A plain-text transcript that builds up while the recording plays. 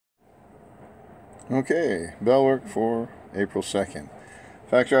Okay, bell work for April 2nd.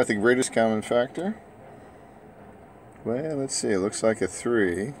 Factor out the greatest common factor. Well, let's see, it looks like a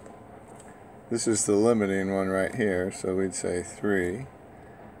 3. This is the limiting one right here, so we'd say 3.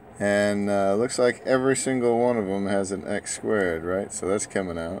 And looks like every single one of them has an x squared, right? So that's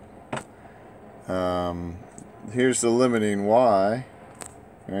coming out. Here's the limiting y,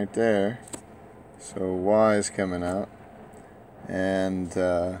 right there. So y is coming out. And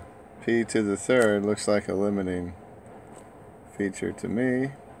p to the third looks like a limiting feature to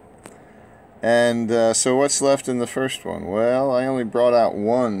me. And so what's left in the first one? Well, I only brought out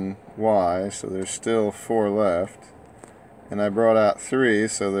one y, so there's still 4 left. And I brought out 3,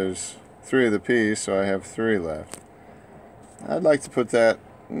 so there's 3 of the p's, so I have 3 left. I'd like to put that,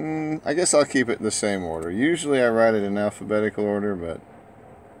 I guess I'll keep it in the same order. Usually I write it in alphabetical order, but,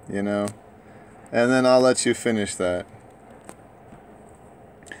 you know. And then I'll let you finish that.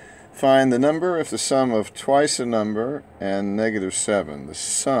 Find the number if the sum of twice a number and -7. The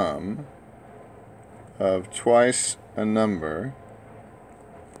sum of twice a number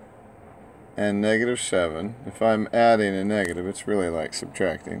and -7. If I'm adding a negative, it's really like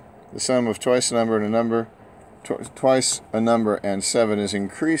subtracting. The sum of twice a number and a number, twice a number and 7 is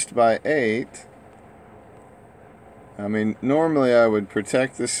increased by 8. I mean, normally I would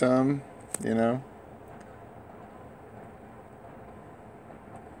protect the sum, you know.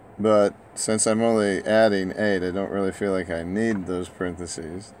 But since I'm only adding 8, I don't really feel like I need those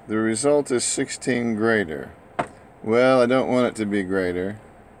parentheses. The result is 16 greater. Well, I don't want it to be greater.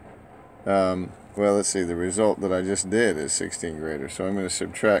 Well, let's see. The result that I just did is 16 greater. So I'm going to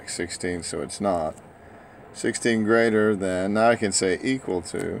subtract 16 so it's not. 16 greater than, now I can say equal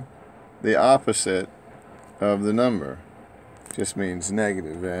to, the opposite of the number. Just means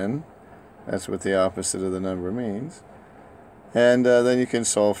negative n. That's what the opposite of the number means. And then you can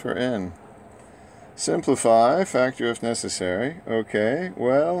solve for n. Simplify, factor if necessary. Okay,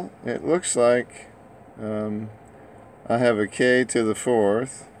 well, it looks like I have a k to the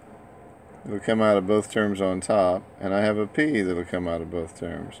 4th. It'll come out of both terms on top. And I have a p that'll come out of both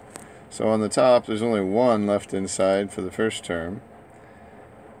terms. So on the top, there's only 1 left inside for the first term.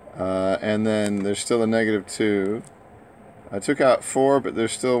 And then there's still a -2. I took out 4, but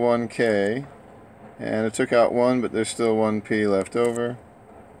there's still 1 k. And I took out 1, but there's still 1 p left over.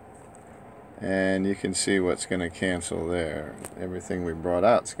 And you can see what's going to cancel there. Everything we brought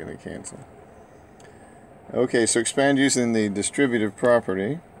out is going to cancel. Okay, so expand using the distributive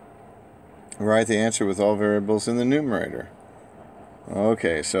property. Write the answer with all variables in the numerator.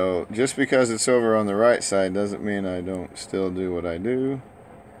 Okay, so just because it's over on the right side doesn't mean I don't still do what I do.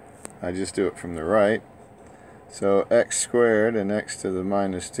 I just do it from the right. So x squared and x to the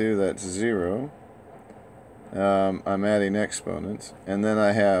 -2, that's 0. I'm adding exponents, and then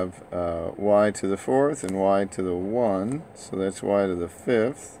I have y to the 4th and y to the 1, so that's y to the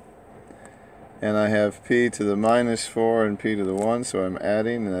 5th, and I have p to the -4 and p to the 1, so I'm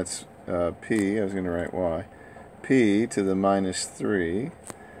adding, and that's p, I was going to write y, p to the -3,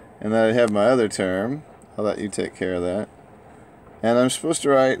 and then I have my other term. I'll let you take care of that. And I'm supposed to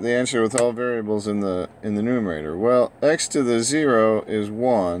write the answer with all variables in the numerator. Well, x to the 0 is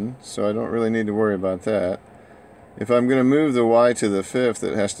 1, so I don't really need to worry about that. If I'm going to move the y to the 5th,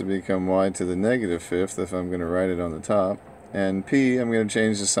 it has to become y to the -5th if I'm going to write it on the top. And p, I'm going to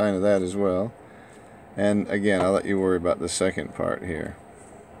change the sign of that as well. And again, I'll let you worry about the second part here.